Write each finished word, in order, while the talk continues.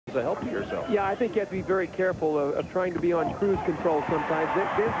to help yourself. Yeah, I think you have to be very careful of trying to be on cruise control sometimes.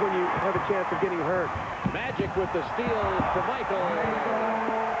 That's when you have a chance of getting hurt. Magic with the steal to Michael.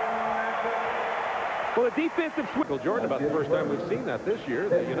 Well, the defensive switch. Michael Jordan, about the first time we've seen that this year.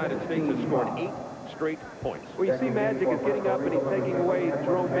 The United States has scored 8 straight points. Well, you see Magic is getting up and he's taking away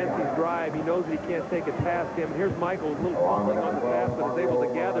Jerome Menzi's drive. He knows that he can't take it past him. Here's Michael, a little fumbling on the pass, but is able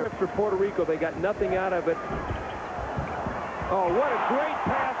to gather. For Puerto Rico, they got nothing out of it. Oh, what a great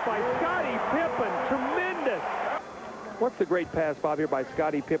pass by Scottie Pippen. Tremendous. What's the great pass, Bob, here by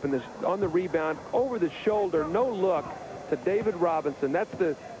Scottie Pippen? This on the rebound, over the shoulder, no look to David Robinson. That's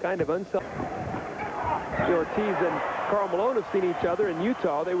the kind of Ortiz and Karl Malone have seen each other in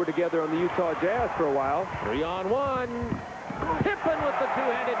Utah. They were together on the Utah Jazz for a while. 3-on-1. Pippen with the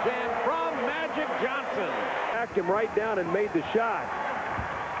two-handed jam from Magic Johnson. Backed him right down and made the shot.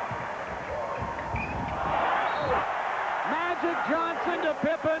 Magic Johnson to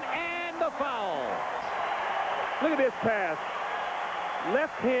Pippen and the foul. Look at this pass.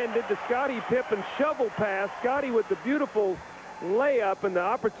 Left-handed to Scottie Pippen, shovel pass. Scottie with the beautiful layup and the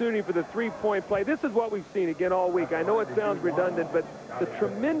opportunity for the three-point play. This is what we've seen again all week. I know it sounds redundant, but the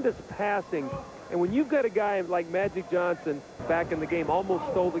tremendous passing. And when you've got a guy like Magic Johnson back in the game, almost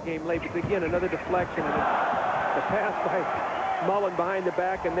stole the game late, but again, another deflection. And the pass by Mullen behind the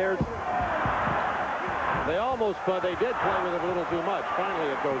back, and there's... They did play with it a little too much. Finally,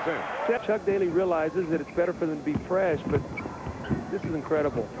 it goes in. Chuck Daly realizes that it's better for them to be fresh, but this is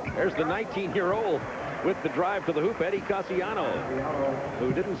incredible. There's the 19-year-old with the drive to the hoop, Eddie Casiano,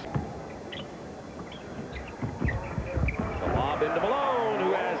 who didn't. The lob into Malone,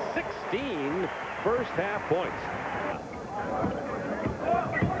 who has 16 first-half points.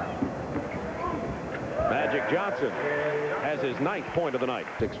 Magic Johnson has his 9th point of the night.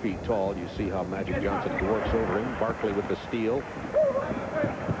 6 feet tall. You see how Magic Johnson dwarfs over him. Barkley with the steal.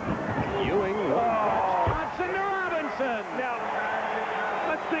 Ewing. Johnson to Robinson. Now,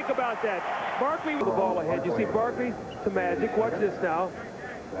 let's think about that. Barkley with the ball ahead. You see Barkley to Magic. Watch this now.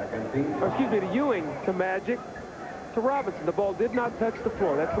 Or excuse me, to Ewing to Magic to Robinson. The ball did not touch the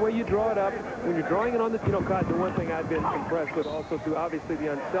floor. That's the way you draw it up. When you're drawing it on the, Cotton, the one thing I've been impressed with also too, obviously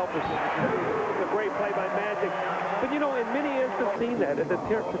the unselfishness. It's a great play by Magic. But, in many instances, seen that. The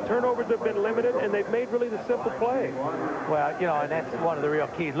turnovers have been limited, and they've made really the simple play. Well, and that's one of the real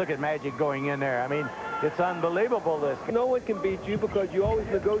keys. Look at Magic going in there. I mean, it's unbelievable, this. No one can beat you because you always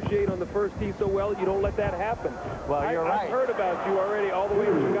negotiate on the first tee so well, you don't let that happen. Well, you're right. I've heard about you already all the way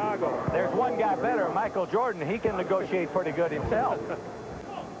to Chicago. There's one guy better, Michael Jordan. He can negotiate pretty good himself.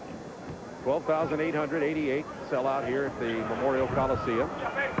 12,888 sellout here at the Memorial Coliseum.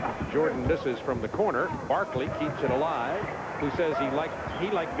 Jordan misses from the corner. Barkley keeps it alive. Who says he liked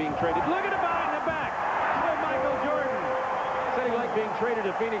being traded? Look at him out in the back. So Michael Jordan said he liked being traded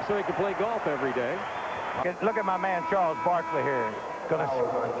to Phoenix so he could play golf every day. Look at my man Charles Barkley here. Going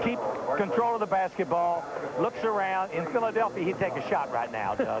to keep control of the basketball. Looks around. In Philadelphia, he'd take a shot right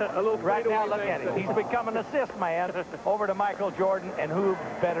now, Doug. Right now, look at him. He's become an assist man over to Michael Jordan, and who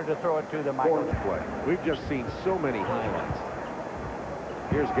better to throw it to than Michael Jordan? We've just seen so many highlights.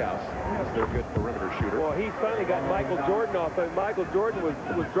 Here's Gauss. That's their good perimeter shooter. Well, he's finally got Michael Jordan off. Michael Jordan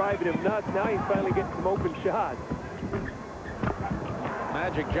was driving him nuts. Now he's finally getting some open shots.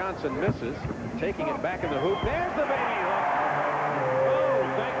 Magic Johnson misses, taking it back in the hoop. There's the baby hook.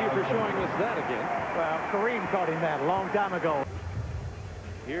 Oh, thank you for showing us that again. Well, Kareem caught him that a long time ago.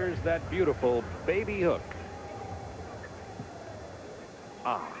 Here's that beautiful baby hook.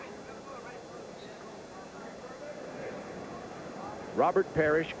 Robert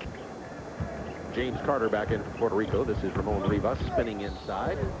Parrish. James Carter back in for Puerto Rico. This is Ramon Rivas spinning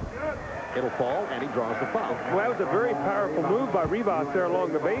inside. It'll fall, and he draws the foul. Well, that was a very powerful move by Rivas there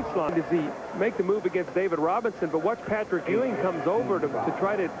along the baseline. Does he make the move against David Robinson? But watch, Patrick Ewing comes over to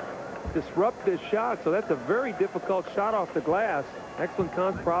try to disrupt this shot. So that's a very difficult shot off the glass. Excellent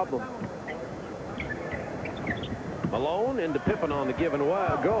problem. Malone into Pippen on the give and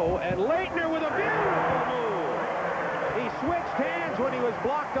go, and Leitner with a beautiful move. He switched hands when he was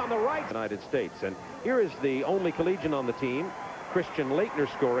blocked on the right. United States, and here is the only collegian on the team, Christian Leitner,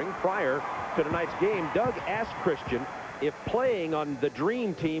 scoring. Prior to tonight's game, Doug asked Christian if playing on the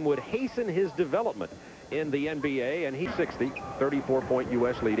Dream Team would hasten his development in the NBA, and he's 60, 34-point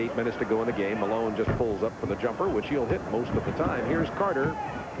U.S. lead, 8 minutes to go in the game. Malone just pulls up for the jumper, which he'll hit most of the time. Here's Carter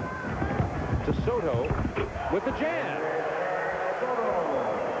to Soto with the jam.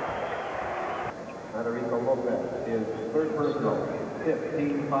 Puerto Rico Lopez is third personal,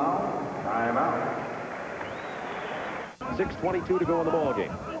 15 foul, timeout. 6:22 to go in the ball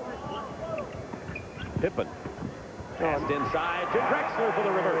game. Pippen Passed inside to Drexler for the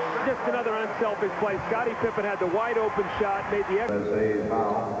reverse. Just another unselfish play. Scottie Pippen had the wide open shot, made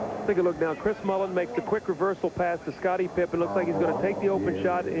the Take a look now. Chris Mullen makes the quick reversal pass to Scottie Pippen. Looks like he's going to take the open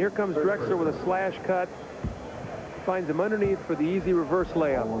shot. And here comes Drexler with a slash cut. Finds him underneath for the easy reverse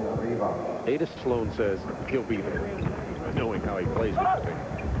layup. Ada Sloan says he'll be there, knowing how he plays with the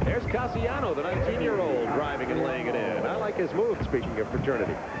thing. There's Cassiano, the 19-year-old, driving and laying it in. I like his move, speaking of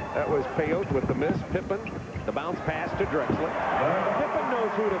fraternity. That was Peyote with the miss. Pippen, the bounce pass to Drexler. Pippen knows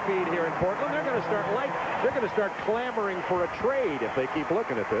who to feed here in Portland. They're going to start clamoring for a trade if they keep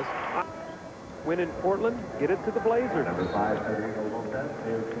looking at this. Win in Portland, get it to the Blazers. And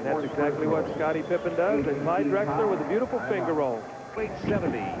that's exactly what Scottie Pippen does. They tie Drexler with a beautiful finger roll.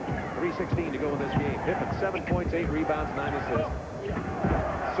 870, 3:16 to go in this game. Pippen, 7 points, 8 rebounds, 9 assists.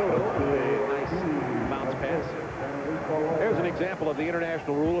 Soto with a nice bounce pass. There's an example of the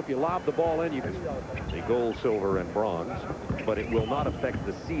international rule. If you lob the ball in, you can the gold, silver, and bronze, but it will not affect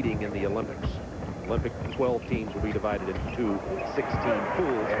the seeding in the Olympics. Olympic 12 teams will be divided into 2 16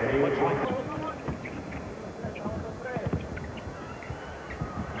 pools, much like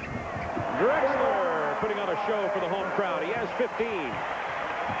Drexler putting on a show for the home crowd. He has 15.